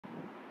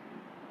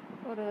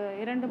ஒரு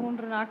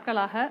 2-3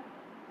 நாட்களாக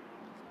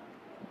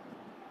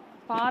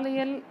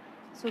பாலியல்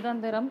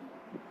சுதந்திரம்,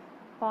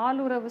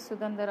 பாலுறவு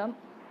சுதந்திரம்,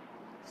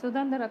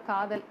 சுதந்திர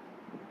காதல்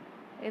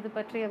இது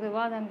பற்றிய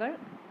விவாதங்கள்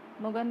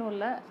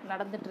முகநூலில்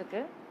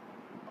நடந்துட்டுருக்கு.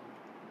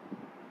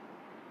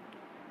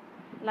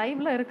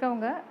 லைவில்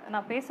இருக்கவங்க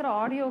நான் பேசுகிற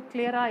ஆடியோ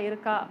கிளியராக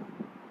இருக்கா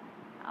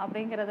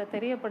அப்படிங்கிறத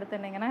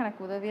தெரியப்படுத்தினீங்கன்னா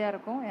எனக்கு உதவியாக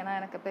இருக்கும். ஏன்னா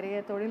எனக்கு பெரிய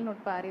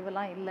தொழில்நுட்ப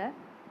அறிவுலாம் இல்லை.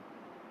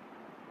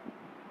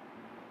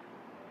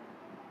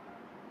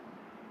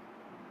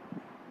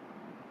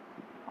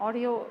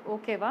 ஆடியோ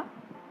ஓகேவா?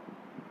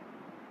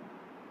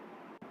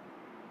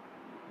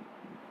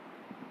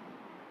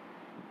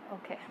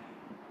 ஓகே.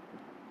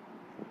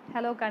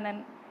 ஹலோ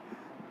கண்ணன்.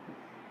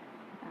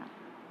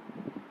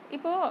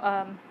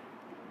 இப்போது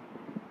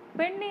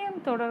பெண்ணியம்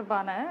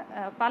தொடர்பான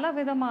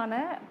பலவிதமான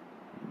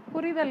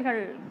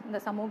புரிதல்கள் இந்த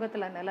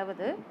சமூகத்தில்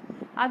நிலவுது.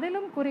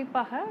 அதிலும்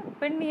குறிப்பாக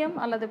பெண்ணியம்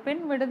அல்லது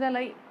பெண்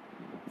விடுதலை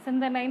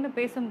சிந்தனைன்னு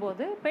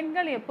பேசும்போது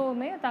பெண்கள்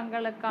எப்போவுமே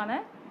தங்களுக்கான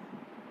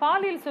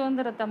பாலியல்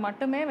சுதந்திரத்தை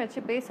மட்டுமே வச்சு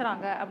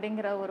பேசுகிறாங்க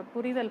அப்படிங்கிற ஒரு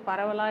புரிதல்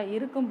பரவலாக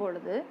இருக்கும்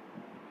பொழுது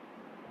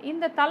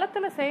இந்த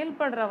தளத்தில்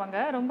செயல்படுறவங்க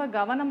ரொம்ப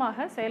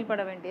கவனமாக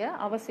செயல்பட வேண்டிய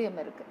அவசியம்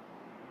இருக்குது.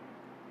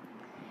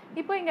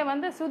 இப்போ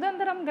இங்கே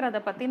சுதந்திரம்ங்கிறத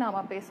பற்றி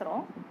நாம்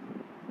பேசுகிறோம்.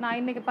 நான்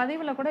இன்னைக்கு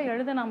பதிவில் கூட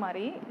எழுதின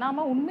மாதிரி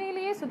நாம்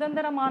உண்மையிலேயே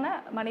சுதந்திரமான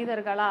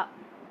மனிதர்களா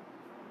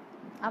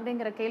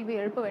அப்படிங்கிற கேள்வி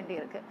எழுப்ப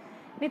வேண்டியிருக்கு.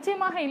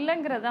 நிச்சயமாக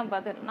இல்லைங்கிறது தான்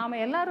பதில்.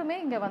 நாம் எல்லாருமே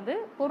இங்கே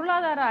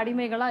பொருளாதார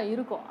அடிமைகளாக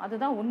இருக்கோம்,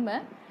 அதுதான் உண்மை.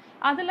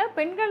 அதில்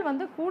பெண்கள்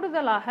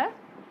கூடுதலாக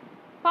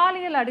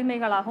பாலியல்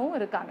அடிமைகளாகவும்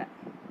இருக்காங்க.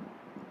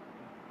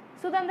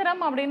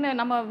 சுதந்திரம் அப்படின்னு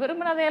நம்ம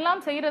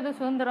விரும்பினதையெல்லாம் செய்கிறது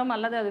சுதந்திரம்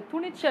அல்லது அது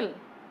துணிச்சல்,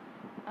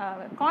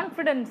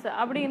 கான்ஃபிடென்ஸ்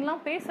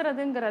அப்படின்லாம்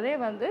பேசுறதுங்கிறதே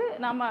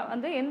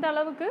நம்ம எந்த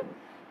அளவுக்கு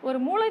ஒரு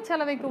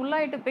மூளைச்சலவைக்கு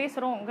உள்ளாயிட்டு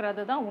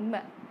பேசுகிறோங்கிறது தான்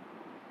உண்மை.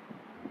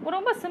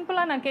 ரொம்ப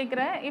சிம்பிளாக நான்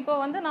கேட்குறேன்.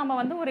 இப்போ நாம்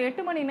ஒரு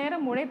 8 மணி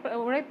நேரம்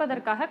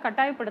உழைப்பதற்காக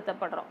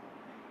கட்டாயப்படுத்தப்படுறோம்.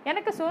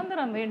 எனக்கு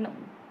சுதந்திரம் வேணும்,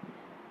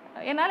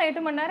 என்னால்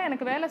 8 மணி நேரம்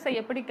எனக்கு வேலை செய்ய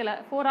பிடிக்கல,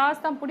 4 hours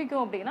தான்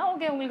பிடிக்கும் அப்படின்னா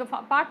ஓகே, உங்களுக்கு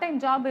பார்ட்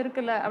டைம் ஜாப்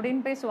இருக்குல்ல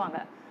அப்படின்னு பேசுவாங்க.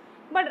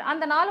 பட்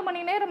அந்த 4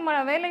 மணி நேரம்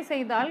வேலை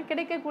செய்தால்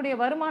கிடைக்கக்கூடிய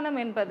வருமானம்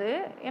என்பது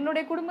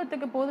என்னுடைய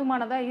குடும்பத்துக்கு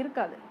போதுமானதாக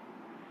இருக்காது.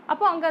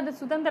 அப்போ அங்கே அது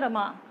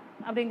சுதந்திரமா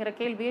அப்படிங்கிற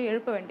கேள்வியை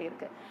எழுப்ப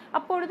வேண்டியிருக்கு.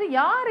 அப்பொழுது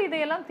யார்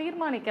இதையெல்லாம்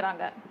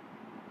தீர்மானிக்கிறாங்க?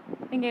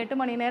 நீங்கள் 8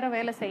 மணி நேரம்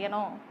வேலை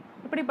செய்யணும்,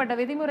 இப்படிப்பட்ட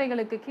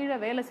விதிமுறைகளுக்கு கீழே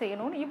வேலை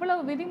செய்யணும்னு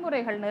இவ்வளவு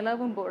விதிமுறைகள்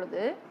நிலவும்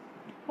பொழுது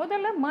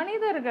முதல்ல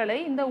மனிதர்களை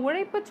இந்த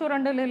உழைப்பு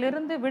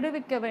சுரண்டலிலிருந்து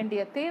விடுவிக்க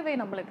வேண்டிய தேவை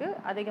நம்மளுக்கு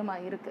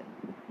அதிகமாக இருக்குது.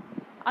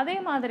 அதே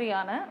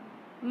மாதிரியான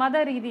மத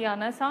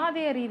ரீதியான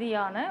சாதிய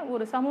ரீதியான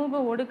ஒரு சமூக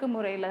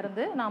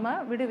ஒடுக்குமுறையிலிருந்து நாம்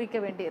விடுவிக்க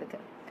வேண்டியிருக்கு.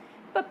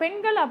 இப்போ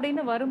பெண்கள்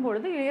அப்படின்னு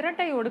வரும்பொழுது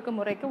இரட்டை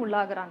ஒடுக்குமுறைக்கு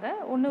உள்ளாகிறாங்க.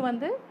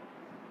 ஒன்று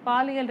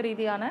பாலியல்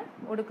ரீதியான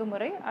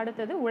ஒடுக்குமுறை,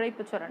 அடுத்தது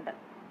உழைப்பு சுரண்டல்.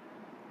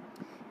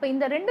 இப்போ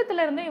இந்த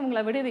ரெண்டுத்திலிருந்து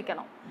இவங்களை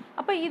விடுவிக்கணும்.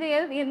 அப்போ இது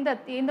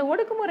இந்த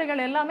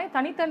ஒடுக்குமுறைகள் எல்லாமே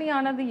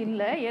தனித்தனியானது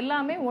இல்லை,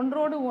 எல்லாமே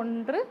ஒன்றோடு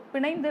ஒன்று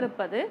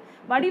பிணைந்திருப்பது,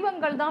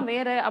 வடிவங்கள் தான்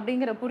வேறு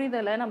அப்படிங்கிற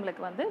புரிதலை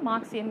நம்மளுக்கு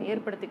மார்க்சியம்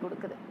ஏற்படுத்தி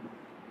கொடுக்குது.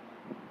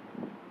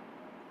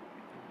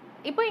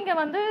 இப்போ இங்கே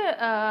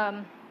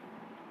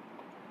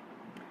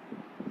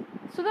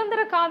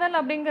சுதந்திர காதல்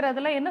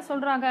அப்படிங்கிறதுல என்ன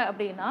சொல்றாங்க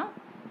அப்படின்னா,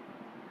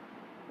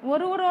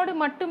 ஒருவரோடு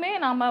மட்டுமே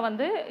நாம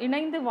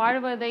இணைந்து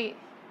வாழ்வதை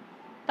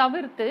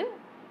தவிர்த்து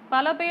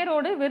பல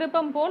பேரோடு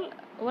விருப்பம் போல்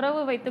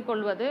உறவு வைத்துக்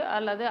கொள்வது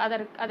அல்லது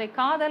அதை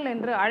காதல்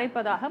என்று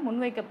அழைப்பதாக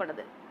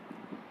முன்வைக்கப்படுது.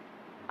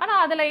 ஆனா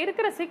அதுல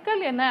இருக்கிற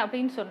சிக்கல் என்ன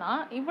அப்படின்னு சொன்னா,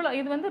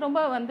 இது ரொம்ப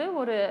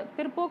ஒரு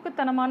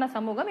பிற்போக்குத்தனமான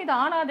சமூகம், இது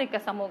ஆணாதிக்க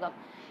சமூகம்.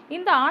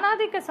 இந்த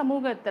ஆணாதிக்க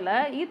சமூகத்துல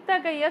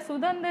இத்தகைய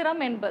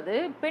சுதந்திரம் என்பது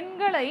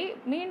பெண்களை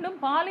மீண்டும்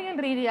பாலியல்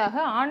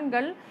ரீதியாக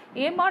ஆண்கள்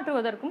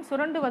ஏமாற்றுவதற்கும்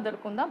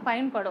சுரண்டுவதற்கும் தான்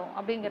பயன்படும்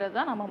அப்படிங்கிறது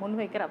தான் நம்ம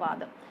முன்வைக்கிற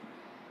வாதம்.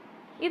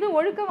 இது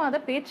ஒழுக்கவாத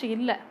பேச்சு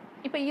இல்லை.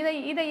 இப்ப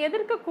இதை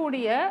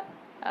எதிர்க்கக்கூடிய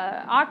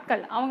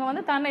ஆட்கள்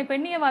அவங்க தன்னை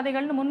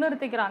பெண்ணியவாதிகள்னு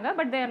முன்னிறுத்திக்கிறாங்க.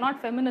 பட் தே ஆர்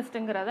நாட்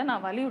ஃபெமினிஸ்ட்ங்கிறத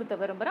நான் வலியுறுத்த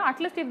விரும்புகிறேன்.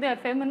 At least if they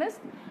are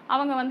feminist,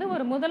 அவங்க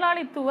ஒரு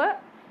முதலாளித்துவ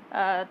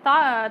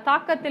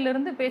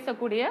தாக்கத்திலிருந்து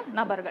பேசக்கூடிய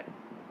நபர்கள்.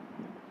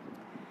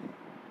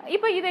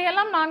 இப்போ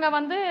இதையெல்லாம்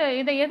நாங்கள்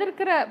இதை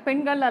எதிர்க்கிற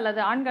பெண்கள் அல்லது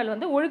ஆண்கள்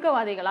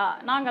ஒழுக்கவாதிகளா,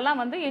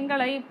 நாங்கள்லாம்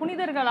எங்களை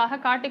புனிதர்களாக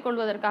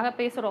காட்டிக்கொள்வதற்காக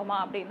பேசுகிறோமா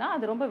அப்படின்னா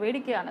அது ரொம்ப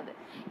வேடிக்கையானது.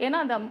 ஏன்னா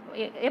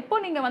எப்போ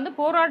நீங்கள்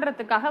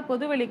போராடுறதுக்காக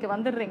பொதுவெளிக்கு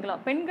வந்துடுறீங்களோ,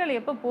 பெண்கள்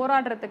எப்போ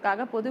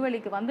போராடுறதுக்காக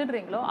பொதுவெளிக்கு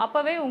வந்துடுறீங்களோ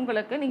அப்போவே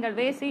உங்களுக்கு நீங்கள்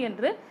வேசி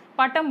என்று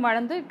பட்டம்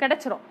வழந்து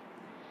கிடைச்சிரும்.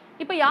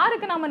 இப்போ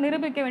யாருக்கு நாம்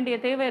நிரூபிக்க வேண்டிய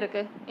தேவை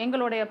இருக்குது?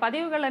 எங்களுடைய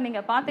பதிவுகளை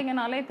நீங்கள்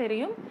பார்த்தீங்கன்னாலே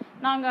தெரியும்,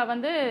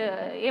 நாங்கள்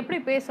எப்படி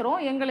பேசுகிறோம்,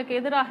 எங்களுக்கு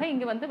எதிராக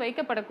இங்கே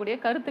வைக்கப்படக்கூடிய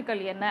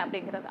கருத்துக்கள் என்ன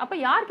அப்படிங்கிறது. அப்போ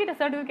யார்கிட்ட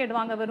சர்டிஃபிகேட்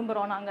வாங்க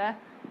விரும்புகிறோம்? நாங்கள்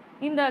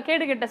இந்த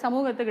கேடுகெட்ட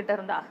சமூகத்துக்கிட்ட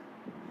இருந்தா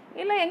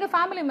இல்லை எங்கள்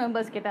ஃபேமிலி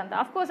மெம்பர்ஸ் கிட்ட இருந்தா?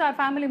 Of course R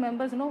family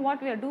members know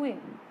what we are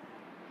doing.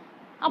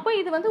 அப்போ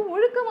இது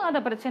ஒழுக்கவாத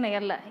பிரச்சனை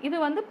அல்ல,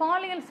 இது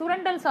பாலியல்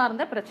சுரண்டல்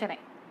சார்ந்த பிரச்சனை.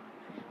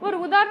 ஒரு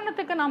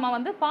உதாரணத்துக்கு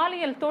நாம்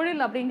பாலியல்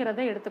தொழில்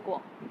அப்படிங்கிறத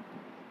எடுத்துக்குவோம்.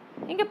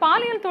 இங்கே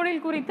பாலியல்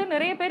தொழில் குறித்து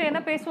நிறைய பேர் என்ன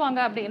பேசுவாங்க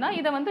அப்படின்னா,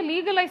 இதை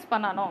லீகலைஸ்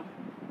பண்ணணும்,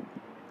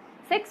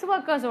 செக்ஸ்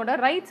ஒர்க்கர்ஸோட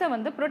ரைட்ஸை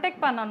வந்து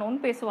ப்ரொடெக்ட் பண்ணணும்னு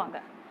பேசுவாங்க.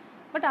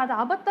 பட் அது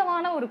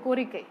அபத்தமான ஒரு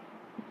கோரிக்கை.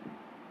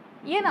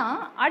 ஏன்னா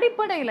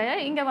அடிப்படையில்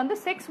இங்கே வந்து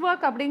செக்ஸ்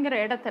ஒர்க் அப்படிங்கிற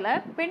இடத்துல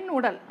பெண்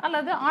உடல்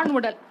அல்லது ஆண்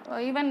உடல்,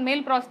 ஈவன்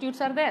மேல்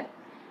ப்ராஸ்டியூட்ஸ் ஆர் தேர்,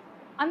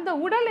 அந்த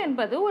உடல்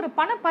என்பது ஒரு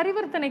பண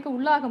பரிவர்த்தனைக்கு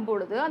உள்ளாகும்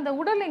பொழுது அந்த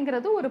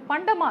உடல்ங்கிறது ஒரு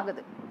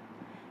பண்டமாகுது.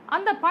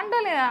 அந்த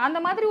அந்த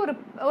மாதிரி ஒரு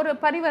ஒரு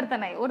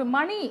பரிவர்த்தனை, ஒரு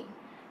மணி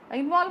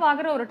இன்வால்வ்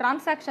ஆகிற ஒரு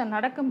டிரான்சாக்ஷன்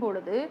நடக்கும்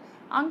பொழுது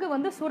அங்கே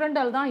வந்து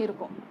சுரண்டல் தான்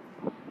இருக்கும்.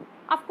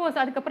 அஃப்கோர்ஸ்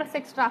அதுக்கப்புறம்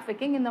செக்ஸ்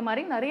டிராஃபிக்கிங், இந்த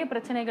மாதிரி நிறைய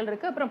பிரச்சனைகள்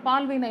இருக்குது. அப்புறம்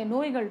பால்வினை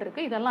நோய்கள்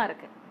இருக்குது, இதெல்லாம்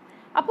இருக்குது.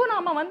 அப்போ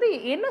நாம் வந்து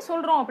என்ன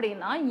சொல்கிறோம்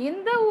அப்படின்னா,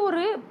 எந்த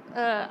ஒரு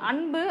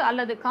அன்பு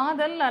அல்லது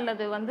காதல்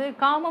அல்லது வந்து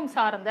காமம்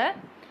சார்ந்த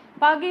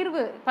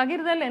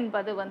பகிர்தல்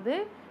என்பது வந்து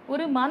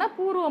ஒரு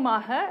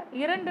மனப்பூர்வமாக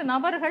 2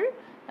 நபர்கள்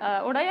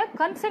உடைய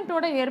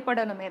கன்சென்ட்டோட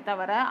ஏற்படணுமே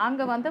தவிர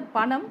அங்கே வந்து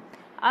பணம்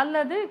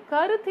அல்லது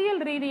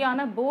கருத்தியல் ரீதியான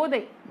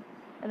போதை,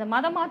 அந்த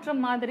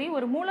மதமாற்றம் மாதிரி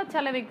ஒரு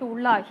மூலச்சலவைக்கு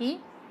உள்ளாகி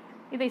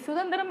இதை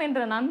சுதந்திரம்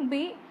என்று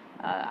நம்பி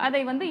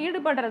அதை வந்து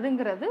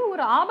ஈடுபடுறதுங்கிறது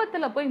ஒரு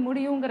ஆபத்தில் போய்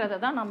முடியுங்கிறத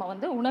தான் நம்ம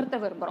வந்து உணர்த்த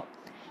விரும்புகிறோம்.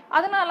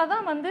 அதனால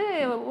தான் வந்து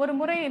ஒரு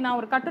முறை நான்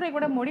ஒரு கட்டுரை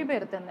கூட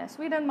மொழிபெயர்த்தேன்.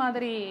 ஸ்வீடன்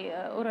மாதிரி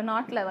ஒரு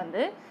நாட்டில்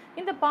வந்து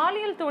இந்த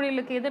பாலியல்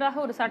தொழிலுக்கு எதிராக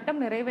ஒரு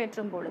சட்டம்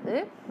நிறைவேற்றும் பொழுது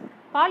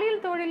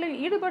பாலியல் தொழிலில்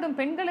ஈடுபடும்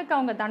பெண்களுக்கு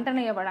அவங்க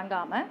தண்டனையை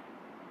வழங்காமல்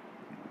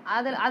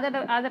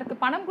அதற்கு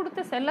பணம்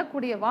கொடுத்து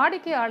செல்லக்கூடிய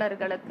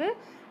வாடிக்கையாளர்களுக்கு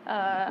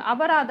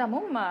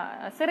அபராதமும்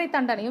சிறை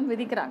தண்டனையும்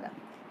விதிக்கிறாங்க.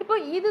 இப்போ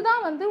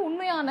இதுதான் வந்து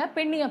உண்மையான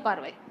பெண்ணிய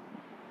பார்வை.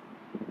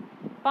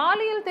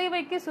 பாலியல்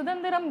தேவைக்கு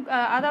சுதந்திரம்,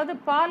 அதாவது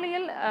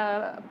பாலியல்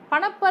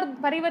பண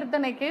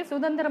பரிவர்த்தனைக்கு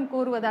சுதந்திரம்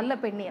கோருவதல்ல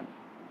பெண்ணியம்.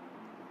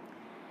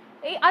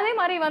 அதே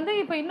மாதிரி வந்து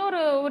இப்போ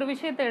ஒரு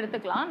விஷயத்தை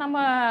எடுத்துக்கலாம்.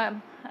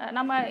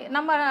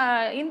 நம்ம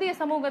இந்திய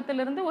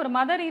சமூகத்திலிருந்து ஒரு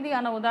மத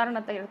ரீதியான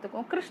உதாரணத்தை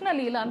எடுத்துக்கோம்.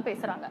 கிருஷ்ணலீலான்னு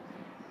பேசுறாங்க.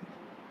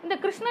 இந்த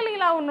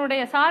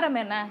கிருஷ்ணலீலாவுடைய சாரம்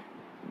என்ன?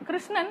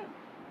 கிருஷ்ணன்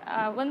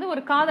வந்து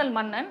ஒரு காதல்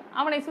மன்னன்,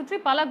 அவனை சுற்றி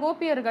பல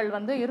கோபியர்கள்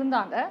வந்து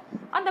இருந்தாங்க.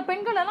 அந்த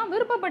பெண்கள் எல்லாம்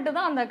விருப்பப்பட்டு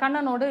தான் அந்த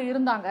கண்ணனோடு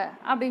இருந்தாங்க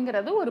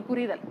அப்படிங்கிறது ஒரு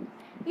புரிதல்.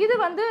 இது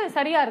வந்து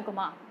சரியா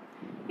இருக்குமா?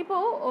 இப்போ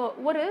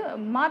ஒரு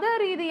மத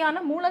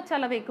ரீதியான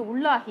மூலச்சலவைக்கு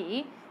உள்ளாகி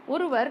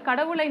ஒருவர்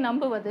கடவுளை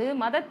நம்புவது,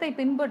 மதத்தை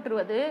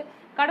பின்பற்றுவது,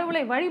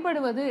 கடவுளை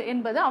வழிபடுவது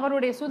என்பது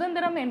அவருடைய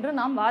சுதந்திரம் என்று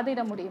நாம்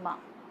வாதிட முடியுமா?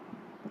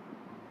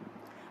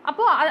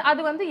 அப்போ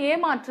அது வந்து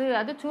ஏமாற்று,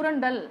 அது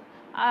சுரண்டல்,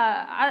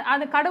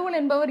 அது கடவுள்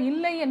என்பவர்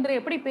இல்லை என்று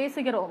எப்படி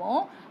பேசுகிறோமோ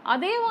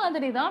அதே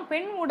மாதிரி தான்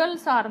பெண் உடல்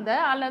சார்ந்த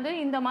அல்லது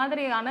இந்த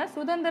மாதிரியான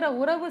சுதந்திர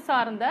உறவு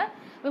சார்ந்த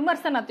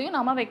விமர்சனத்தையும்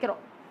நாம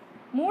வைக்கிறோம்.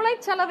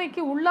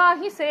 மூளைச்சலவைக்கு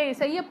உள்ளாகி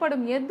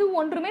செய்யப்படும் எது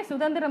ஒன்றுமே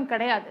சுதந்திரம்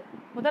கிடையாது.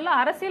 முதல்ல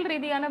அரசியல்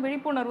ரீதியான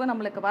விழிப்புணர்வு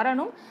நம்மளுக்கு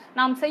வரணும்.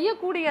 நாம்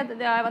செய்யக்கூடிய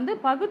வந்து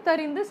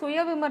பகுத்தறிந்து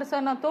சுய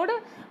விமர்சனத்தோடு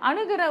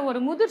அணுகிற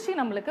ஒரு முதிர்ச்சி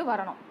நம்மளுக்கு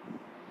வரணும்.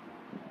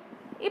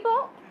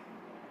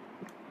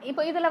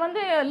 இப்போ இதில்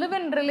வந்து லிவ்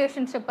இன்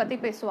ரிலேஷன்ஷிப் பற்றி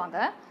பேசுவாங்க.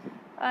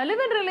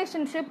 லிவ் இன்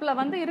ரிலேஷன்ஷிப்பில்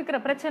வந்து இருக்கிற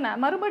பிரச்சனை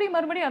மறுபடியும்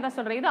அதான்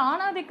சொல்கிறேன், இது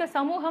ஆணாதிக்க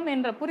சமூகம்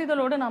என்ற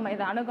புரிதலோடு நம்ம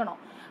இதை அணுகணும்.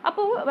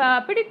 அப்போது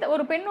பிடித்த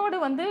ஒரு பெண்ணோடு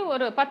வந்து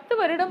ஒரு 10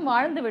 வருடம்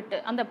வாழ்ந்து விட்டு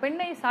அந்த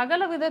பெண்ணை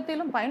சகல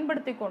விதத்திலும்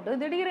பயன்படுத்தி கொண்டு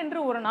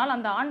திடீரென்று ஒரு நாள்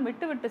அந்த ஆண்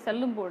விட்டு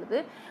செல்லும் பொழுது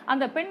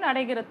அந்த பெண்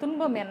அடைகிற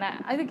துன்பம் என்ன?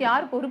 அதுக்கு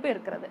யார் பொறுப்பு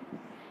இருக்கிறது?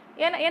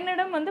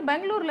 என்னிடம் வந்து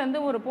பெங்களூர்லேருந்து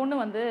ஒரு பொண்ணு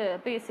வந்து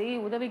பேசி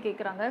உதவி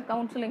கேட்குறாங்க,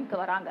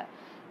 கவுன்சிலிங்க்கு வராங்க.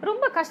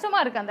 ரொம்ப கஷ்டமா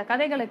இருக்கு அந்த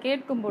கதைகளை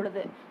கேட்கும்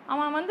பொழுது.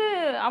 அவன் வந்து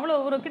அவ்வளோ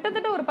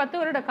கிட்டத்தட்ட ஒரு 10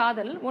 வருட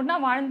காதல் ஒன்றா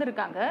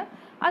வாழ்ந்திருக்காங்க.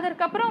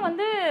 அதற்கப்புறம்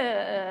வந்து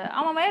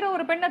அவன் வேற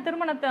ஒரு பெண்ணை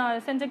திருமணத்தை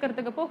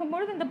செஞ்சுக்கிறதுக்கு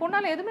போகும்பொழுது இந்த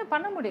பொண்ணால் எதுவுமே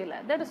பண்ண முடியல.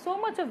 There is so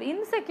much of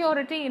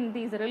insecurity in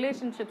these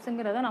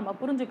relationships-ங்கிறத நம்ம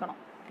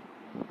புரிஞ்சுக்கணும்.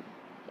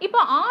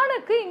 இப்போ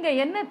ஆணுக்கு இங்க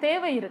என்ன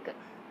தேவை இருக்கு?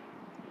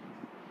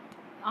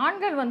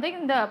 ஆண்கள் வந்து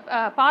இந்த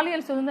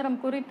பாலியல் சுதந்திரம்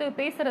குறித்து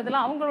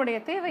பேசுறதுல அவங்களுடைய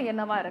தேவை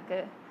என்னவா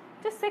இருக்கு?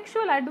 Just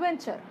sexual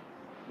adventure.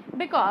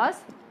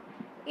 பிகாஸ்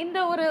இந்த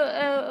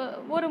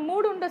ஒரு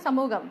மூடுண்ட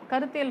சமூகம்,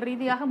 கருத்தியல்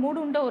ரீதியாக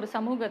மூடுண்ட ஒரு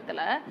சமூகத்தில்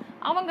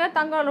அவங்க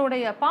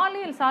தங்களுடைய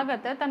பாலியல்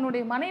சாகத்தை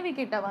தன்னுடைய மனைவி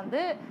கிட்ட வந்து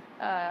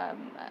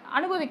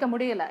அனுபவிக்க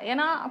முடியல.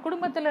 ஏன்னா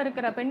குடும்பத்தில்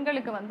இருக்கிற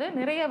பெண்களுக்கு வந்து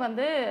நிறைய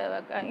வந்து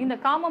இந்த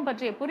காமம்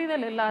பற்றிய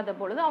புரிதல் இல்லாத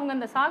பொழுது அவங்க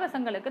இந்த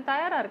சாகசங்களுக்கு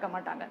தயாராக இருக்க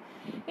மாட்டாங்க.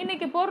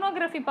 இன்னைக்கு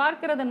போர்னோகிராஃபி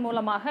பார்க்கிறதன்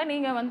மூலமாக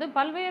நீங்கள் வந்து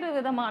பல்வேறு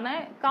விதமான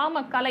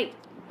காம கலை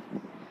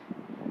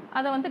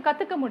அதை வந்து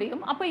கற்றுக்க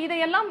முடியும். அப்போ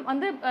இதையெல்லாம்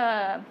வந்து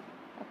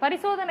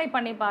பரிசோதனை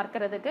பண்ணி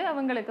பார்க்கறதுக்கு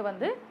அவங்களுக்கு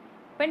வந்து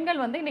பெண்கள்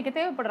வந்து இன்னைக்கு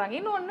தேவைப்படுறாங்க.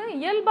 இன்னொன்று,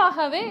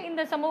 இயல்பாகவே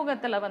இந்த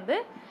சமூகத்தில் வந்து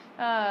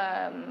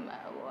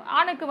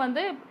ஆணுக்கு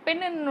வந்து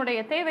பெண்ணினுடைய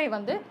தேவை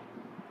வந்து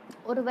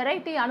ஒரு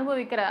வெரைட்டி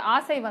அனுபவிக்கிற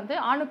ஆசை வந்து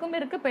ஆணுக்கும்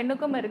இருக்கு,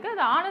 பெண்ணுக்கும் இருக்கு.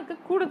 அது ஆணுக்கு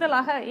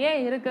கூடுதலாக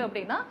ஏன் இருக்கு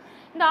அப்படின்னா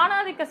இந்த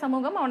ஆணாதிக்க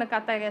சமூகம் அவனுக்கு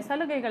அத்தகைய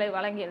சலுகைகளை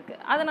வழங்கியிருக்கு.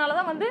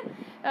 அதனாலதான் வந்து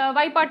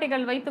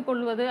வைப்பாட்டிகள் வைத்துக்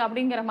கொள்வது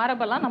அப்படிங்கிற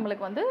மரபெல்லாம்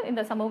நம்மளுக்கு வந்து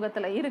இந்த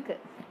சமூகத்துல இருக்கு.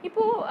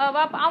 இப்போ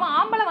அவன்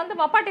ஆம்பளை வந்து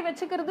வப்பாட்டி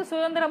வச்சுக்கிறது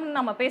சுதந்திரம்னு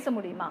நம்ம பேச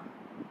முடியுமா?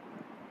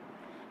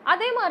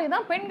 அதே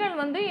மாதிரிதான் பெண்கள்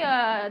வந்து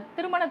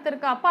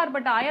திருமணத்திற்கு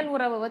அப்பாற்பட்ட அயல்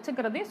உறவை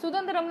வச்சுக்கிறதையும்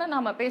சுதந்திரம்னு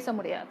நாம பேச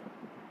முடியாது.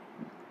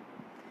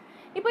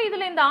 இப்போ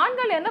இதுல இந்த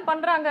ஆண்கள் என்ன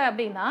பண்றாங்க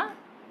அப்படின்னா,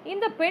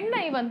 இந்த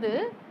பெண்ணை வந்து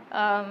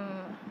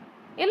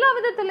எல்லா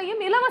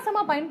விதத்திலையும்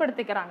இலவசமா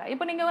பயன்படுத்திக்கிறாங்க.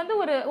 இப்ப நீங்க வந்து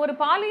ஒரு ஒரு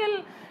பாலியல்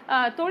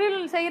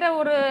தொழில் செய்யற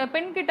ஒரு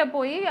பெண் கிட்ட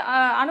போய்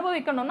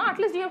அனுபவிக்கணும்னா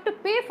at least you have to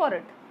pay for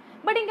it.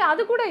 But இங்க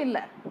அது கூட இல்ல.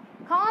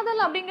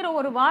 காதல் அப்படிங்கிற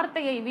ஒரு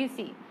வார்த்தையை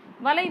வீசி,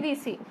 வலை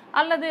வீசி,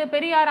 அல்லது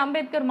பெரியார்,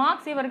 அம்பேத்கர்,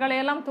 மார்க்ஸ் இவர்களை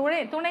எல்லாம்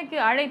துணைக்கு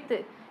அழைத்து,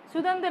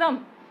 சுதந்திரம்,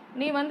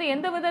 நீ வந்து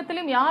எந்த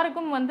விதத்திலும்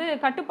யாருக்கும் வந்து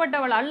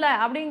கட்டுப்பட்டவள் அல்ல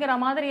அப்படிங்கிற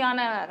மாதிரியான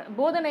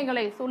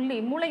போதனைகளை சொல்லி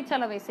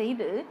மூளைச்சலவை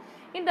செய்து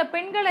இந்த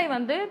பெண்களை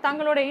வந்து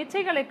தங்களுடைய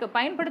இச்சைகளுக்கு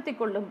பயன்படுத்தி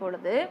கொள்ளும்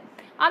பொழுது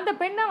அந்த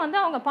பெண்ணை வந்து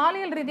அவங்க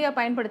பாலியல் ரீதியாக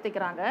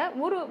பயன்படுத்திக்கிறாங்க.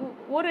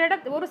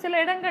 ஒரு சில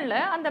இடங்கள்ல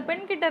அந்த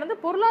பெண்கிட்ட இருந்து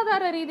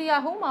பொருளாதார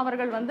ரீதியாகவும்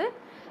அவர்கள் வந்து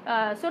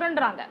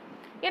சுரண்டுறாங்க.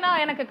 ஏன்னா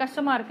எனக்கு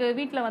கஷ்டமா இருக்கு,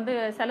 வீட்டில் வந்து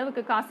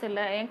செலவுக்கு காசு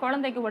இல்லை, என்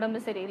குழந்தைக்கு உடம்பு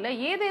சரியில்லை,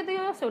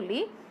 ஏதேதையோ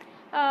சொல்லி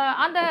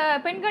அந்த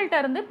பெண்கள்கிட்ட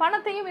இருந்து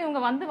பணத்தையும் இவங்க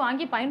வந்து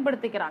வாங்கி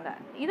பயன்படுத்திக்கிறாங்க.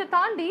 இதை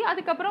தாண்டி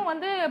அதுக்கப்புறம்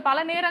வந்து பல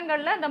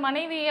நேரங்களில் இந்த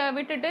மனைவியை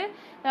விட்டுட்டு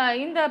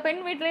இந்த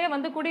பெண் வீட்டிலேயே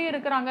வந்து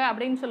குடியிருக்கிறாங்க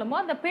அப்படின்னு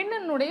சொல்லும்போது அந்த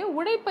பெண்ணினுடைய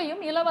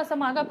உழைப்பையும்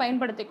இலவசமாக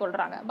பயன்படுத்தி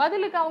கொள்றாங்க.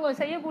 பதிலுக்கு அவங்க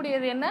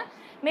செய்யக்கூடியது என்ன,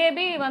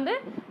 மேபி வந்து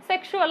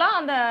செக்ஷுவலாக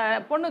அந்த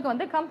பொண்ணுக்கு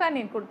வந்து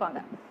கம்பேனியன்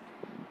கொடுப்பாங்க.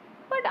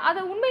 பட் அது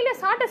உண்மையிலே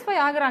சாட்டிஸ்ஃபை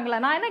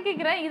ஆகுறாங்களா? நான் என்ன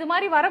கேட்குறேன், இது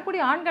மாதிரி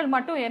வரக்கூடிய ஆண்கள்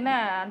மட்டும் என்ன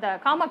அந்த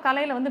காம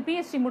கலையில் வந்து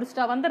பிஹெச்டி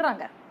முடிச்சுட்டா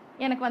வந்துடுறாங்க,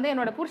 எனக்கு வந்து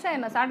என்னோட புருஷன்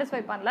என்ன சாட்டிஸ்ஃபை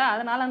பண்ணல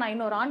அதனால நான்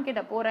இன்னொரு ஆண்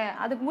கிட்ட போறேன்,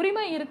 அதுக்கு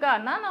உரிமை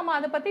இருக்கான்னா நம்ம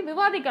அதை பத்தி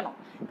விவாதிக்கணும்.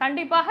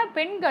 கண்டிப்பாக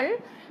பெண்கள்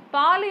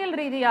பாலியல்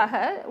ரீதியாக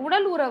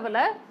உடல் உறவுல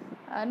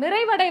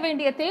நிறைவடைய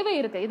வேண்டிய தேவை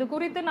இருக்கு. இது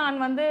குறித்து நான்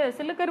வந்து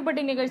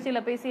சிலுக்கருப்பட்டி நிகழ்ச்சியில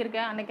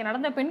பேசியிருக்கேன், அன்னைக்கு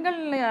நடந்த பெண்கள்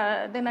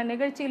தின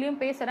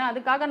நிகழ்ச்சியிலையும் பேசுறேன்.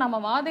 அதுக்காக நம்ம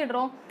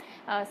வாதிடுறோம்,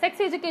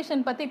 செக்ஸ்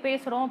எஜுகேஷன் பத்தி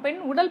பேசுறோம், பெண்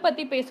உடல்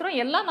பத்தி பேசுறோம்,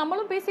 எல்லாம்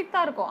நம்மளும் பேசிட்டு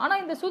தான் இருக்கோம். ஆனா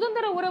இந்த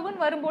சுதந்திர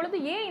உறவுன்னு வரும்பொழுது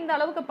ஏன் இந்த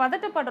அளவுக்கு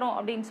பதட்டப்படுறோம்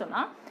அப்படின்னு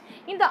சொன்னா,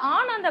 இந்த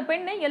ஆண் அந்த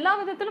பெண்ணை எல்லா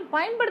விதத்திலும்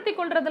பயன்படுத்தி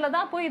கொள்றதுல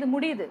தான் போய் இது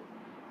முடியுது.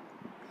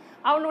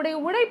 அவனுடைய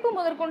உழைப்பு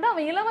முதற்கொண்டு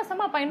அவன்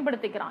இலவசமா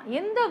பயன்படுத்திக்கிறான்.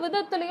 எந்த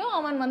விதத்திலையும்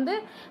அவன் வந்து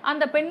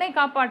அந்த பெண்ணை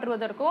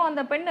காப்பாற்றுவதற்கோ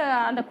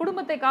அந்த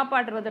குடும்பத்தை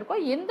காப்பாற்றுவதற்கோ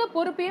எந்த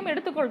பொறுப்பையும்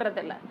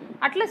எடுத்துக்கொள்றதில்லை.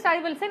 At least I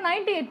will say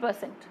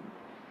 98%.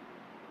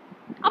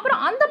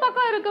 அப்புறம் அந்த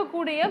பக்கம்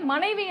இருக்கக்கூடிய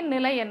மனைவியின்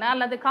நிலை என்ன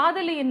அல்லது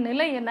காதலியின்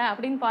நிலை என்ன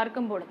அப்படின்னு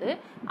பார்க்கும் பொழுது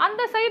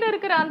அந்த சைடு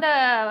இருக்கிற அந்த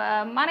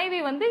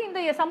மனைவி வந்து இந்த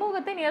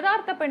சமூகத்தின்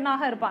யதார்த்த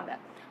பெண்ணாக இருப்பாங்க.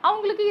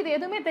 அவங்களுக்கு இது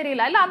எதுவுமே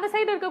தெரியல. இல்ல அந்த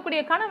சைடு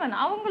இருக்கக்கூடிய கணவன்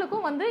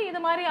அவங்களுக்கும் வந்து இது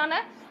மாதிரியான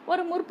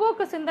ஒரு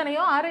முற்போக்கு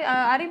சிந்தனையோ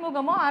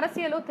அறிமுகமோ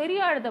அரசியலோ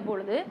தெரியாத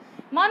பொழுது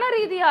மன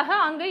ரீதியாக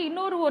அங்க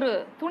ஒரு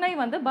துணை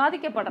வந்து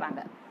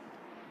பாதிக்கப்படுறாங்க.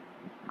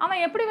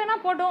 அவன் எப்படி வேணா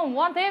போட்டோம்,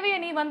 உன் தேவையை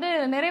நீ வந்து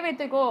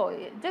நிறைவேற்றிக்கோ,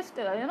 just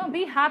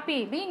be happy,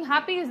 being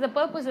happy is the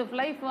purpose of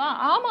life.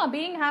 ஆமா,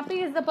 being happy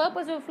is the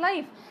purpose of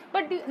life.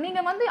 But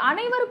நீங்க வந்து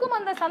அனைவருக்கும்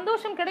அந்த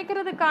சந்தோஷம்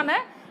கிடைக்கிறதுக்கான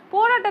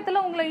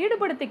போராட்டத்துல உங்களை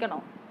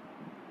ஈடுபடுத்திக்கணும்.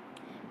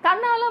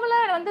 தன் அளவுல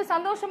வந்து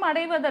சந்தோஷம்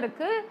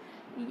அடைவதற்கு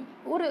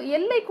ஒரு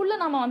எல்லைக்குள்ள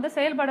நாம வந்து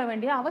செயல்பட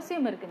வேண்டிய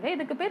அவசியம் இருக்குங்க.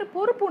 இதுக்கு பேர்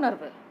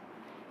பொறுப்புணர்வு.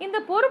 இந்த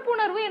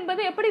பொறுப்புணர்வு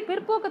என்பது எப்படி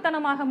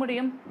பிற்போக்குத்தனமாக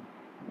முடியும்?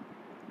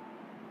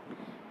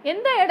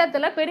 எந்த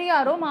இடத்துல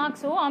பெரியாரோ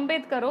மார்க்ஸோ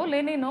அம்பேத்கரோ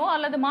லெனினோ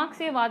அல்லது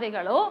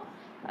மார்க்சியவாதிகளோ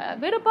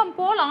விருப்பம்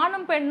போல்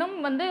ஆணும் பெண்ணும்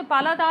வந்து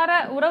பலதார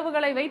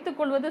உறவுகளை வைத்துக்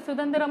கொள்வது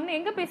சுதந்திரம்னு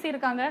எங்க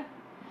பேசியிருக்காங்க?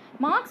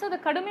 மார்க்ஸ் அதை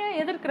கடுமையா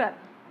எதிர்க்கிறார்.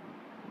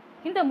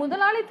 இந்த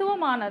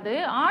முதலாளித்துவமானது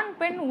ஆண்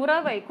பெண்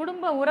உறவை,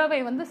 குடும்ப உறவை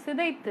வந்து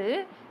சிதைத்து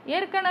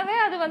ஏற்கனவே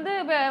அது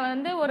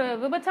வந்து ஒரு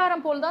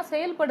விபச்சாரம் போல் தான்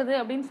செயல்படுது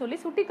அப்படின்னு சொல்லி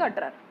சுட்டி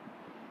காட்டுறார்.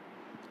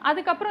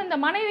 அதுக்கப்புறம் இந்த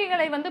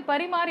மனைவிகளை வந்து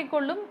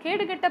பரிமாறிக்கொள்ளும்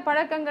கேடுகெட்ட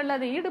பழக்கங்கள்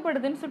அது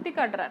ஈடுபடுதுன்னு சுட்டி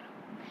காட்டுறார்.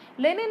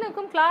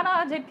 லெனினுக்கும் கிளாரா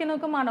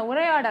ஜெட்கினுக்குமான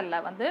உரையாடல்ல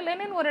வந்து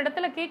லெனின் ஒரு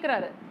இடத்துல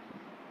கேட்கிறாரு,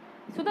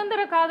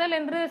 சுதந்திர காதல்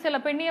என்று சில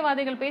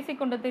பெண்ணியவாதிகள்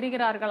பேசிக்கொண்டு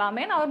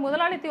திரிகிறார்களாமே. அவர்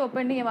முதலாளித்துவ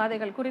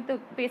பெண்ணியவாதிகள் குறித்து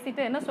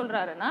பேசிட்டு என்ன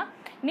சொல்றாருன்னா,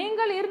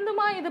 நீங்கள்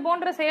இருந்துமா இது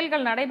போன்ற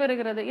செயல்கள்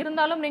நடைபெறுகிறது,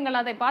 இருந்தாலும் நீங்கள்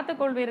அதை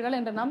பார்த்துக் கொள்வீர்கள்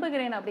என்று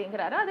நம்புகிறேன்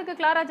அப்படிங்கிறாரு. அதுக்கு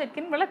கிளாரா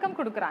ஜெட்கின் விளக்கம்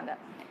கொடுக்குறாங்க.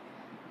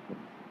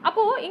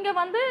 அப்போ இங்க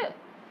வந்து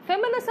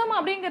ஃபெமினிசம்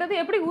அப்படிங்கிறது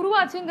எப்படி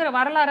உருவாச்சுங்கிற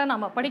வரலாறை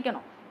நம்ம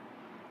படிக்கணும்.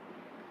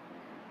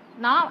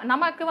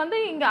 நமக்கு வந்து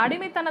இங்க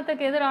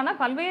அடிமைத்தனத்துக்கு எதிரான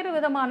பல்வேறு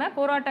விதமான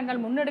போராட்டங்கள்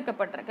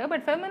முன்னெடுக்கப்பட்டிருக்கு.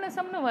 பட்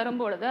ஃபெமினிசம்னு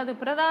வரும்பொழுது அது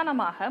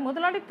பிரதானமாக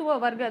முதலாளித்துவ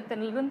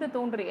வர்க்கத்திலிருந்து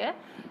தோன்றிய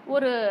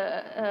ஒரு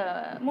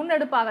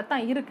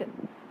முன்னெடுப்பாகத்தான் இருக்கு.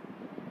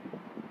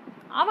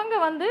 அவங்க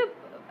வந்து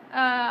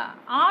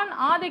ஆண்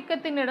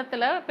ஆதிக்கத்தின்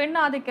இடத்துல பெண்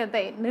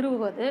ஆதிக்கத்தை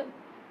நிறுவுவது,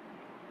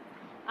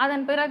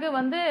 அதன் பிறகு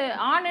வந்து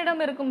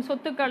ஆணிடம் இருக்கும்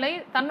சொத்துக்களை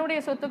தன்னுடைய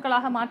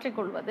சொத்துக்களாக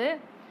மாற்றிக்கொள்வது,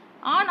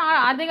 ஆண்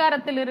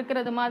அதிகாரத்தில்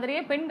இருக்கிறது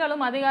மாதிரியே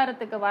பெண்களும்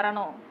அதிகாரத்துக்கு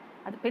வரணும்.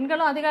 அது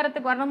பெண்களும்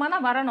அதிகாரத்துக்கு வரணுமானா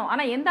வரணும்,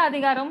 ஆனா எந்த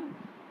அதிகாரம்?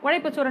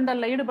 உழைப்பு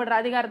சுரண்டல்ல ஈடுபடுற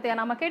அதிகாரத்தையா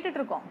நாம கேட்டுட்டு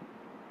இருக்கோம்.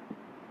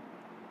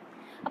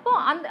 அப்போ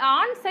அந்த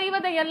ஆண்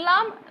செய்வதை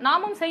எல்லாம்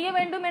நாமும் செய்ய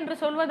வேண்டும் என்று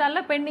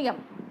சொல்வதல்ல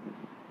பெண்ணியம்.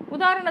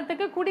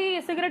 உதாரணத்துக்கு குடி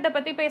சிகரெட்டை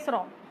பத்தி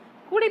பேசுறோம்.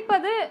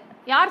 குடிப்பது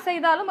யார்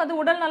செய்தாலும் அது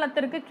உடல்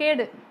நலத்திற்கு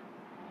கேடு.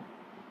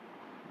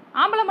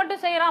 ஆம்பளை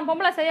மட்டும் செய்யறான்,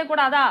 பொம்பளை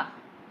செய்யக்கூடாதா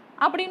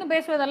அப்படின்னு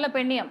பேசுவதல்ல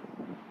பெண்ணியம்.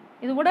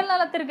 இது உடல்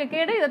நலத்திற்கு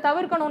கேடு, இதை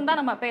தவிர்க்கணும்னு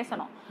தான் நம்ம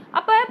பேசணும்.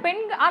 அப்ப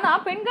ஆனா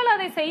பெண்கள்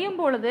அதை செய்யும்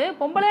பொழுது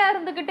பொம்பளையா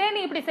இருந்துகிட்டே நீ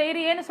இப்படி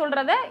செய்யறியேன்னு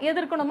சொல்றத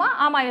எதிர்க்கணுமா?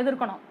 ஆமா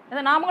எதிர்க்கணும்.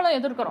 இதை நாமளும்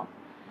எதிர்க்கிறோம்.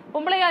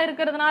 பொம்பளையா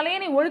இருக்கிறதுனாலே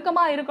நீ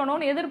ஒழுக்கமா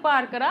இருக்கணும்னு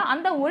எதிர்பார்க்கிற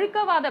அந்த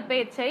ஒழுக்கவாத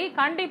பேச்சை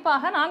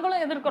கண்டிப்பாக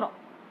நாங்களும் எதிர்க்கிறோம்.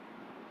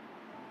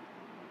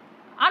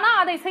 ஆனா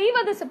அதை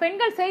செய்வது,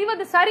 பெண்கள்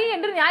செய்வது சரி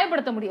என்று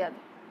நியாயப்படுத்த முடியாது.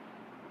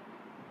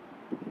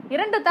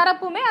 இரண்டு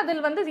தரப்புமே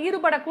அதில் வந்து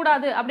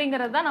ஈடுபடக்கூடாது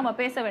அப்படிங்கிறது தான் நம்ம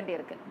பேச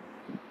வேண்டியிருக்கு.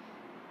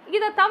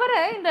 இதை தவிர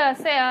இந்த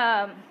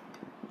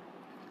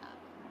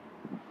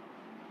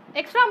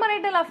எக்ஸ்ட்ரா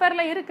மேரிட்டல்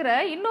அஃபேர்ல இருக்கிற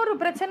இன்னொரு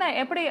பிரச்சனை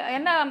எப்படி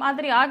என்ன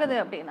மாதிரி ஆகுது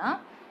அப்படின்னா,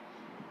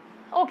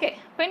 ஓகே,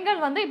 பெண்கள்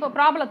வந்து இப்போ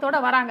ப்ராப்ளத்தோட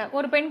வராங்க,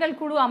 ஒரு பெண்கள்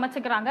குழு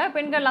அமைச்சுக்கிறாங்க.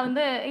 பெண்கள்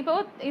வந்து இப்போ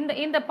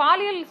இந்த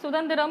பாலியல்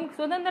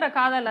சுதந்திர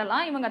காதல்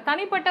எல்லாம் இவங்க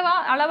தனிப்பட்ட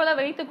அளவில்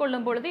வைத்துக்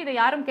கொள்ளும் பொழுது இதை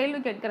யாரும்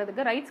கேள்வி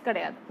கேட்கறதுக்கு ரைட்ஸ்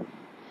கிடையாது.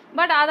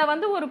 பட் அதை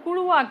வந்து ஒரு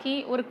குழுவாக்கி,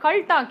 ஒரு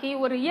கல்ட்டாக்கி,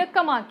 ஒரு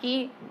இயக்கமாக்கி,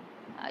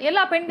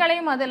 எல்லா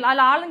பெண்களையும்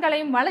அதில்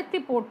ஆளுங்களையும் வளர்த்தி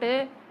போட்டு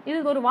இது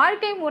ஒரு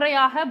வாழ்க்கை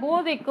முறையாக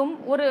போதைக்கும்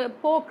ஒரு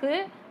போக்கு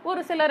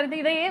ஒரு சிலர்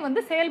இதையே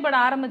வந்து செயல்பட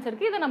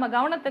ஆரம்பிச்சிருக்கு. இது நம்ம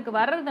கவனத்துக்கு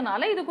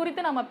வர்றதுனால இது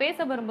குறித்து நம்ம பேச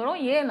விரும்புகிறோம்.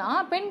 ஏன்னா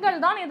பெண்கள்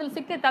தான் இதில்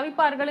சிக்கி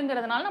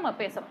தவிப்பார்கள்ங்கிறதுனால நம்ம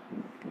பேசுறோம்.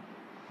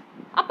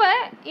 அப்ப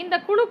இந்த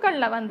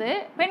குழுக்கள்ல வந்து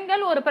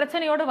பெண்கள் ஒரு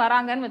பிரச்சனையோடு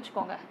வராங்கன்னு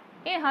வச்சுக்கோங்க.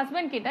 என்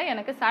ஹஸ்பண்ட் கிட்ட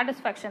எனக்கு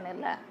சாட்டிஸ்ஃபேக்ஷன்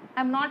இல்லை,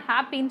 ஐ எம் நாட்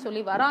ஹாப்பின்னு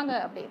சொல்லி வராங்க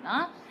அப்படின்னா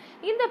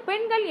இந்த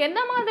பெண்கள் என்ன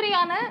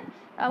மாதிரியான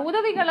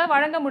உதவிகளை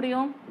வழங்க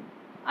முடியும்?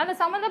 அந்த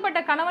சம்பந்தப்பட்ட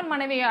கணவன்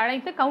மனைவியை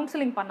அழைத்து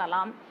கவுன்சிலிங்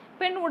பண்ணலாம்.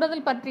 பெண்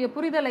உடல் பற்றிய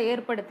புரிதலை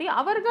ஏற்படுத்தி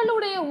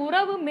அவர்களுடைய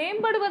உறவு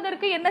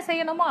மேம்படுவதற்கு என்ன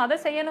செய்யணுமோ அதை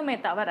செய்யணுமே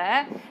தவிர,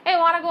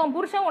 உனக்கு உன்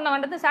புருஷன் உன்னை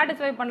வந்து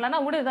சாட்டிஸ்ஃபை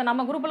பண்ணலன்னா விடு, இதை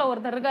நம்ம குரூப்ல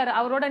ஒருத்தர் இருக்காரு,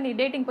 அவரோட நீ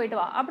டேட்டிங் போயிட்டு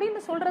வா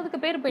அப்படின்னு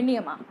சொல்றதுக்கு பேர்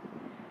பெண்ணியமா?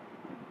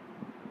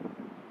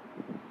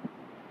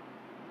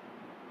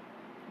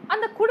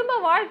 அந்த குடும்ப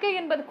வாழ்க்கை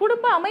என்பது,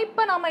 குடும்ப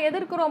அமைப்பை நாம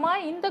எதிர்க்கிறோமா?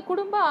 இந்த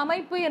குடும்ப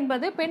அமைப்பு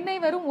என்பது பெண்ணை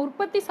வெறும்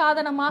உற்பத்தி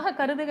சாதனமாக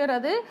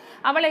கருதுகிறது,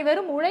 அவளை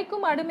வெறும்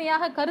உழைக்கும்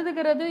அடிமையாக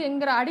கருதுகிறது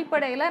என்கிற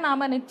அடிப்படையில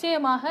நாம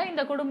நிச்சயமாக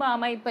இந்த குடும்ப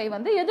அமைப்பை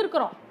வந்து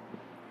எதிர்க்கிறோம்.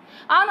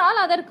 ஆனால்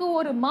அதற்கு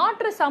ஒரு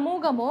மாற்று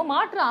சமூகமோ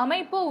மாற்று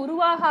அமைப்போ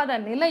உருவாகாத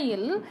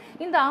நிலையில்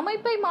இந்த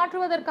அமைப்பை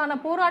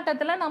மாற்றுவதற்கான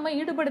போராட்டத்துல நம்ம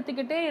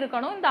ஈடுபடுத்திக்கிட்டே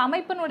இருக்கணும். இந்த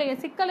அமைப்பினுடைய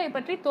சிக்கலை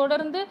பற்றி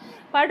தொடர்ந்து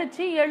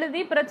படிச்சு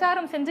எழுதி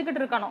பிரச்சாரம்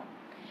செஞ்சுக்கிட்டு இருக்கணும்.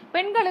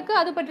 பெண்களுக்கு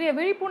அது பற்றிய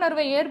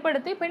விழிப்புணர்வை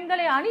ஏற்படுத்தி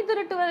பெண்களை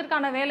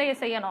அணிதிரட்டுவதற்கான வேலையை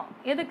செய்யணும்.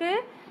 எதுக்கு?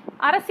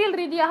 அரசியல்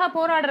ரீதியாக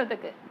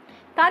போராடுறதுக்கு.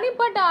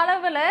 தனிப்பட்ட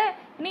அளவுல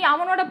நீ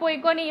அவனோட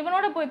போய்க்கோ, நீ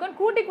இவனோட போய்க்கோன்னு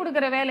கூட்டி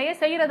கொடுக்கிற வேலையை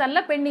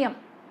செய்யறதல்ல பெண்ணியம்.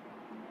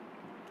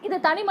 இது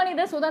தனி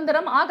மனித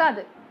சுதந்திரம்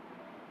ஆகாது.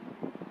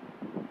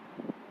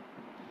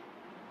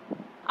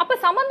 அப்ப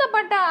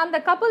சம்பந்தப்பட்ட அந்த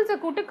கப்பிள்ஸை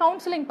கூட்டு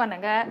கவுன்சிலிங்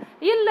பண்ணுங்க.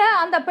 இல்ல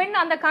அந்த பெண்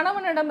அந்த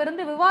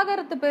கணவனிடமிருந்து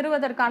விவாகரத்து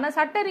பெறுவதற்கான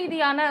சட்ட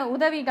ரீதியான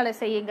உதவிகளை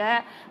செய்யுங்க,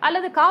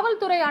 அல்லது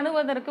காவல்துறை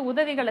அணுவதற்கு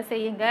உதவிகளை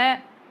செய்யுங்க.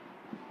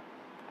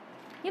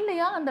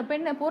 இல்லையா அந்த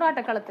பெண்ணை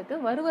போராட்ட களத்துக்கு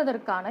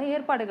வருவதற்கான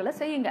ஏற்பாடுகளை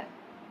செய்யுங்க.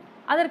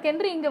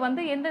 அதற்கென்று இங்க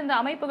வந்து எந்தெந்த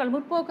அமைப்புகள்,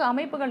 முற்போக்கு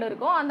அமைப்புகள்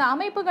இருக்கோ அந்த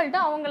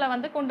அமைப்புகள்கிட்ட அவங்கள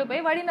வந்து கொண்டு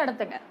போய் வழி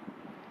நடத்துங்க.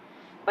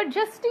 But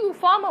just you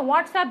form a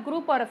WhatsApp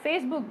group or a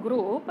Facebook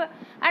group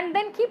and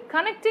then keep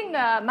connecting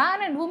man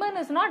and woman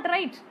is not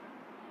right.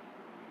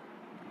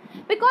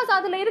 Because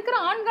அதுல இருக்கிற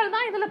ஆண்கள்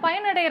தான் இதுல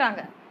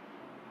பயனடைறாங்க.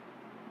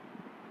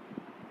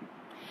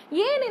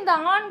 ஏன் இந்த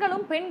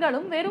ஆண்களும்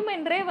பெண்களும் வெறும்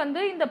என்றே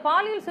வந்து இந்த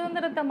பாலியல்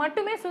சுதந்திரத்தை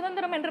மட்டுமே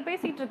சுதந்திரம் என்று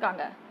பேசிட்டு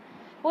இருக்காங்க?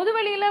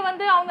 பொதுவெளியில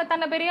வந்து அவங்க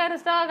தன்னை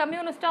பெரியாரிஸ்டா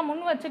கம்யூனிஸ்டா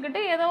முன்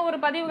வச்சுக்கிட்டு ஏதோ ஒரு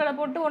பதிவுகளை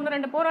போட்டு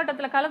 1-2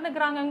 போராட்டத்துல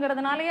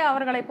கலந்துக்கிறாங்கிறதுனாலேயே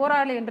அவர்களை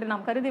போராளி என்று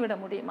நாம் கருதிவிட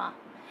முடியுமா?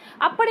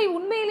 அப்படி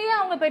உண்மையிலேயே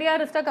அவங்க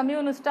பெரியாரிஸ்டா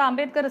கம்யூனிஸ்டா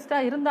அம்பேத்கரிஸ்டா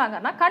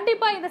இருந்தாங்கன்னா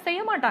கண்டிப்பா இதை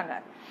செய்ய மாட்டாங்க.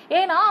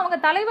 ஏன்னா அவங்க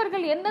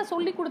தலைவர்கள் என்ன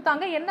சொல்லி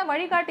கொடுத்தாங்க, என்ன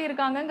வழிகாட்டி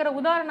இருக்காங்கிற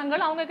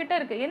உதாரணங்கள் அவங்க கிட்ட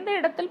இருக்கு. எந்த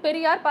இடத்தில்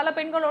பெரியார் பல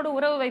பெண்களோடு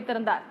உறவு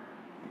வைத்திருந்தார்?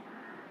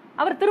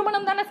 அவர்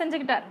திருமணம் தானே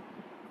செஞ்சுக்கிட்டார்.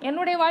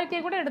 என்னுடைய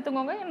வாழ்க்கையை கூட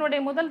எடுத்துக்கோங்க.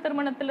 என்னுடைய முதல்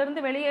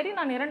திருமணத்திலிருந்து வெளியேறி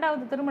நான்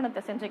 2வது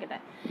திருமணத்தை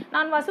செஞ்சுக்கிட்டேன்.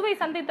 நான் வசுவை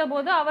சந்தித்த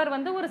போது அவர்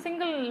வந்து ஒரு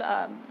சிங்கிள்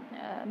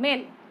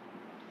மேல்.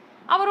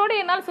 அவரோடு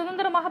என்னால்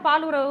சுதந்திரமாக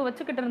பால் உறவு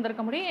வச்சுக்கிட்டு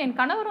இருந்திருக்க முடியும். என்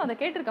கணவரும் அதை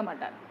கேட்டிருக்க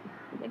மாட்டார்.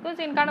 பிகாஸ்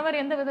என் கணவர்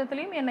எந்த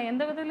விதத்திலையும் என்னை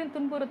எந்த விதத்திலையும்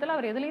துன்புறுத்தல,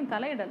 அவர் எதுலையும்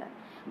தலையிடலை.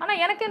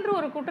 ஆனால் எனக்கென்று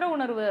ஒரு குற்ற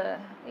உணர்வு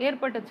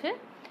ஏற்பட்டுச்சு.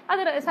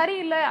 அது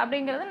சரியில்லை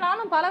அப்படிங்கிறது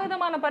நானும்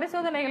பலவிதமான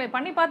பரிசோதனைகளை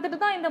பண்ணி பார்த்துட்டு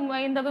தான்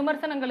இந்த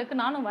விமர்சனங்களுக்கு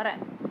நானும்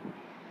வரேன்.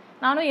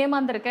 நானும்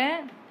ஏமாந்திருக்கேன்,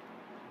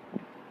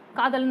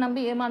 காதல்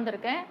நம்பி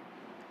ஏமாந்திருக்கேன்,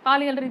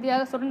 பாலியல்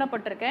ரீதியாக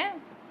சுரண்டப்பட்டிருக்கேன்,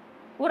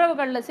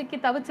 உறவுகளில் சிக்கி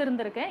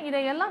தவிச்சிருந்திருக்கேன்.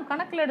 இதையெல்லாம்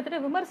கணக்கில் எடுத்துட்டு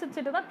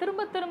விமர்சிச்சுட்டு தான்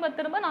திரும்ப திரும்ப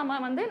திரும்ப நாம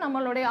வந்து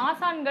நம்மளுடைய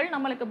ஆசான்கள்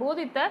நம்மளுக்கு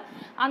போதித்த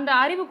அந்த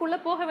அறிவுக்குள்ள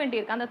போக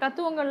வேண்டியிருக்கு. அந்த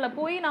தத்துவங்கள்ல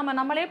போய் நாம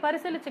நம்மளே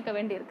பரிசீலிச்சுக்க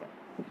வேண்டியிருக்கு.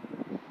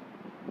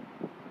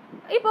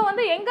 இப்போ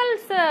வந்து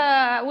எங்கல்ஸ்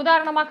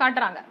உதாரணமா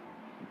காட்டுறாங்க.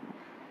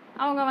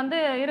 அவங்க வந்து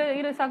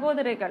இரு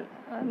சகோதரிகள்,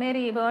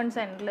 மேரி பர்ன்ஸ்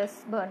அண்ட் லெஸ்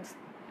பர்ன்ஸ்.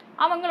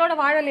 அவங்களோட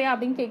வாழலையா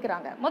அப்படின்னு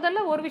கேட்குறாங்க.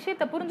 முதல்ல ஒரு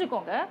விஷயத்த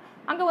புரிஞ்சுக்கோங்க,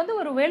 அங்கே வந்து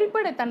ஒரு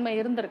வெளிப்படைத்தன்மை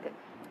இருந்திருக்கு.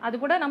 அது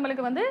கூட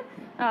நம்மளுக்கு வந்து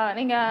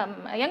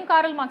நீங்கள் யங்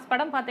காரல் மார்க்ஸ்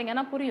படம்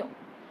பார்த்தீங்கன்னா புரியும்.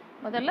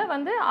 முதல்ல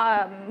வந்து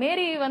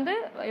மேரி வந்து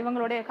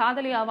இவங்களுடைய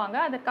காதலி ஆவாங்க.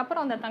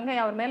 அதுக்கப்புறம் அந்த தங்கை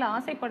அவர் மேலே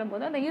ஆசைப்படும்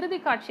போது அந்த இறுதி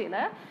காட்சியில்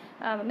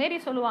மேரி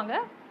சொல்லுவாங்க,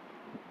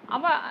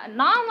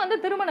 நான் வந்து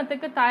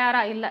திருமணத்துக்கு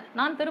தயாராக இல்லை,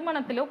 நான்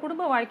திருமணத்திலோ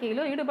குடும்ப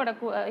வாழ்க்கையிலோ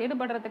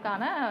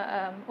ஈடுபடுறதுக்கான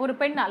ஒரு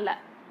பெண் அல்ல.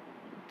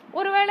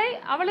 ஒருவேளை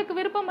அவளுக்கு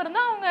விருப்பம்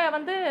இருந்தால் அவங்க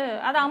வந்து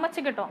அதை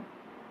அமைச்சுக்கிட்டோம்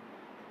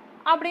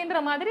அப்படின்ற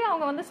மாதிரி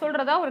அவங்க வந்து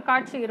சொல்றதா ஒரு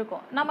காட்சி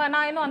இருக்கும்.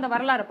 நான் இன்னும் அந்த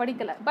வரலாறு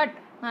படிக்கல. பட்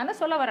நான் என்ன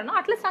சொல்ல வரேன்னா,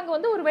 அட்லீஸ்ட் அங்கே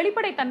வந்து ஒரு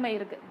வெளிப்படைத்தன்மை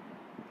இருக்கு.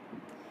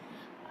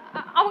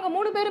 அவங்க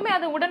 3 பேருமே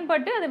அதை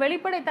உடன்பட்டு அது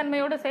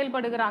வெளிப்படைத்தன்மையோடு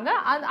செயல்படுகிறாங்க.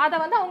 அதை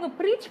வந்து அவங்க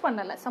ப்ரீச்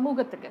பண்ணல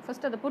சமூகத்துக்கு.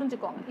 ஃபர்ஸ்ட் அதை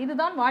புரிஞ்சுக்கோங்க.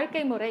 இதுதான்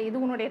வாழ்க்கை முறை, இது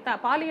உன்னுடைய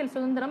பாலியல்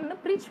சுதந்திரம்னு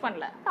ப்ரீச்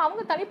பண்ணல.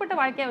 அவங்க தனிப்பட்ட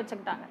வாழ்க்கையை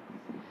வச்சுக்கிட்டாங்க.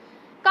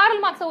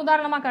 கார்ல் மார்க்ஸை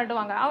உதாரணமா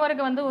காட்டுவாங்க.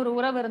 அவருக்கு வந்து ஒரு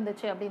உறவு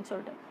இருந்துச்சு அப்படின்னு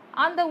சொல்லிட்டு.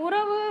 அந்த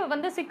உறவு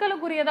வந்து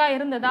சிக்கலுக்குரியதா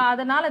இருந்ததா,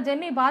 அதனால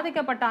ஜென்னி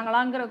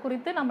பாதிக்கப்பட்டாங்களாங்கிற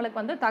குறித்து நம்மளுக்கு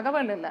வந்து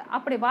தகவல் இல்லை.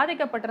 அப்படி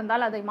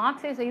பாதிக்கப்பட்டிருந்தால் அதை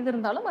மார்க்ஸே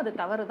செய்திருந்தாலும் அது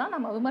தவறு தான்.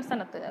 நம்ம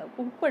விமர்சனத்தை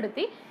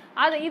உட்படுத்தி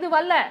அது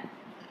இதுவல்ல,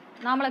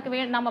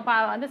 நம்மளுக்கு நம்ம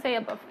வந்து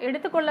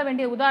எடுத்துக்கொள்ள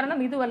வேண்டிய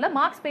உதாரணம் இதுவல்ல,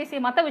 மார்க்ஸ்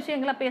பேசிய மற்ற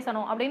விஷயங்களை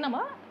பேசணும் அப்படின்னு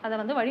நம்ம அதை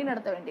வந்து வழி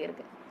நடத்த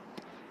வேண்டியிருக்கு.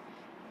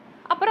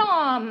 அப்புறம்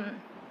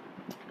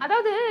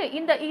அதாவது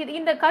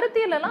இந்த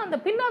கருத்தியல் எல்லாம் அந்த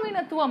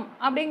பின்னவீனத்துவம்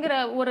அப்படிங்கிற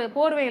ஒரு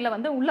போர்வையில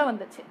வந்து உள்ள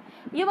வந்துச்சு.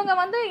 இவங்க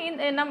வந்து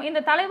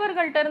இந்த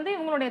தலைவர்கள்ட்ட இருந்து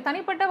இவங்களுடைய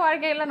தனிப்பட்ட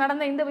வாழ்க்கையில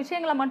நடந்த இந்த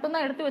விஷயங்களை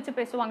மட்டும்தான் எடுத்து வச்சு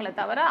பேசுவாங்களே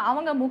தவிர,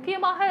 அவங்க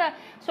முக்கியமாக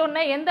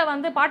சொன்ன எந்த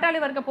வந்து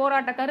பாட்டாளி வர்க்க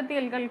போராட்ட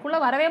கருத்தியல்களுக்குள்ள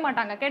வரவே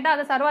மாட்டாங்க. கேட்டா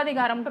அது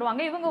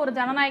சர்வாதிகாரம்ன்றவாங்க. இவங்க ஒரு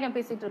ஜனநாயகம்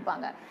பேசிட்டு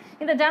இருப்பாங்க.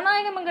 இந்த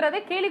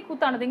ஜனநாயகம்ங்கிறதே கேலி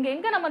கூத்தானது.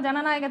 எங்க நம்ம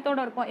ஜனநாயகத்தோட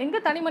இருக்கோம்? எங்க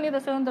தனி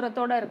மனித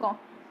சுதந்திரத்தோட இருக்கோம்?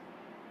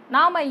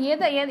 நாம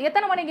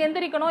எத்தனை மணிக்கு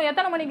எந்திரிக்கணும்,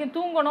 எத்தனை மணிக்கு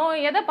தூங்கணும்,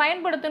 எதை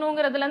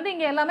பயன்படுத்தணுங்கிறதுல இருந்து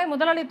இங்க எல்லாமே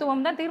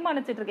முதலாளித்துவம் தான்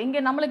தீர்மானிச்சிட்டு இருக்கு.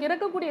 இங்க நம்மளுக்கு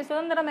இருக்கக்கூடிய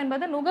சுதந்திரம்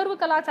என்பது நுகர்வு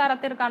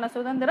கலாச்சாரத்திற்கான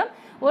சுதந்திரம்.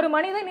 ஒரு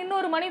மனிதன்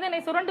இன்னொரு மனிதனை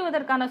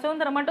சுரண்டுவதற்கான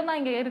சுதந்திரம்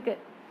மட்டும்தான் இங்க இருக்கு.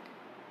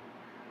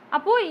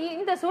 அப்போ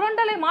இந்த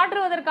சுரண்டலை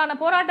மாற்றுவதற்கான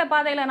போராட்ட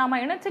பாதையில நாம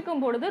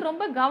இணைச்சிக்கும் பொழுது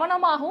ரொம்ப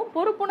கவனமாகவும்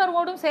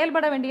பொறுப்புணர்வோடும்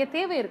செயல்பட வேண்டிய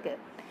தேவை இருக்கு.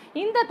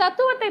 இந்த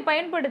தத்துவத்தை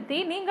பயன்படுத்தி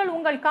நீங்கள்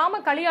உங்கள் காம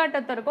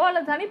களியாட்டத்திற்கோ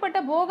அல்லது தனிப்பட்ட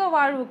போக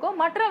வாழ்வுக்கோ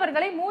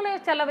மற்றவர்களை மூளை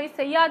செலவை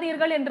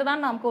செய்யாதீர்கள்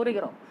என்றுதான் நாம்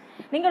கூறுகிறோம்.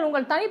 நீங்கள்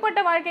உங்கள்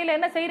தனிப்பட்ட வாழ்க்கையில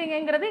என்ன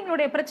செய்றீங்கிறது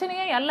எங்களுடைய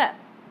பிரச்சனையே அல்ல.